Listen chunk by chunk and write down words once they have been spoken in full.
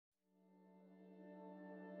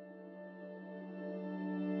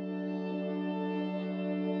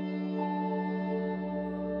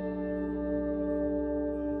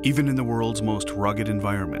Even in the world's most rugged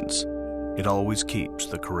environments, it always keeps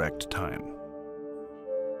the correct time.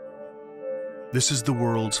 This is the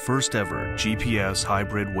world's first ever GPS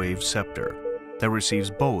hybrid wave Ceptor that receives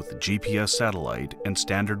both GPS satellite and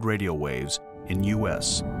standard radio waves in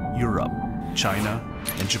US, Europe, China,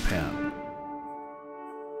 and Japan.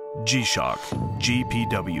 G-SHOCK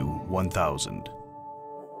GPW-1000.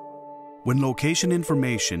 When location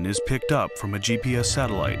information is picked up from a GPS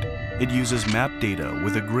satellite, it uses map data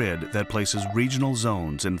with a grid that places regional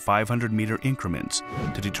zones in 500-meter increments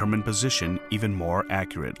to determine position even more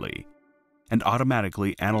accurately, and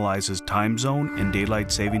automatically analyzes time zone and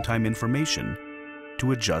daylight saving time information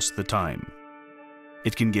to adjust the time.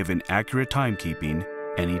 It can give inaccurate timekeeping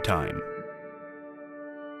anytime.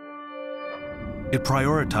 It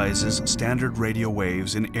prioritizes standard radio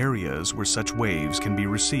waves in areas where such waves can be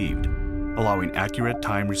received, allowing accurate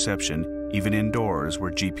time reception even indoors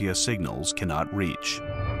where GPS signals cannot reach.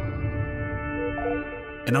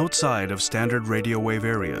 And outside of standard radio wave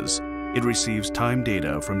areas, it receives time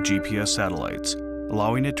data from GPS satellites,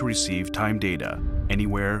 allowing it to receive time data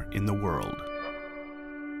anywhere in the world.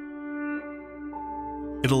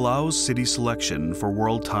 It allows city selection for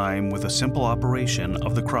world time with a simple operation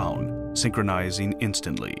of the crown, synchronizing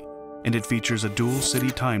instantly, and it features a dual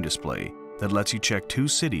city time display that lets you check 2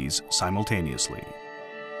 cities simultaneously.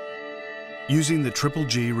 Using the triple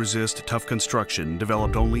G resist tough construction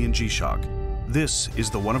developed only in G-SHOCK, this is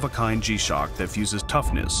the one-of-a-kind G-SHOCK that fuses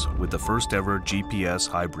toughness with the first ever GPS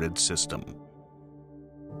hybrid system.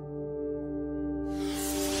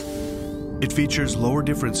 It features lower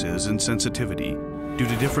differences in sensitivity due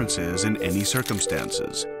to differences in any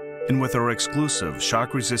circumstances, and with our exclusive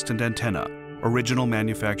shock-resistant antenna, original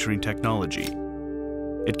manufacturing technology,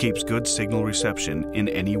 it keeps good signal reception in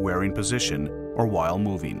any wearing position or while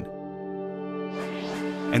moving.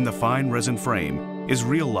 And the fine resin frame is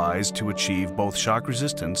realized to achieve both shock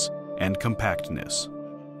resistance and compactness.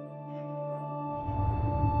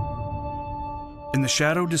 And the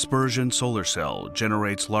shadow dispersion solar cell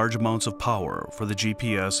generates large amounts of power for the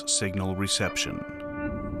GPS signal reception.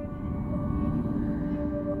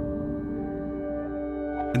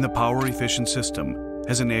 And the power-efficient system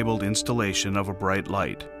has enabled installation of a bright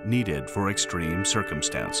light needed for extreme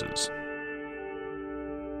circumstances.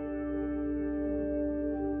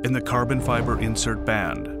 And the carbon fiber insert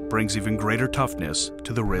band brings even greater toughness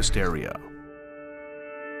to the wrist area,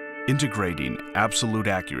 integrating absolute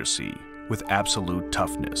accuracy with absolute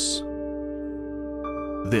toughness.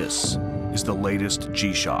 This is the latest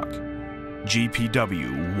G-SHOCK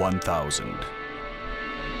GPW-1000.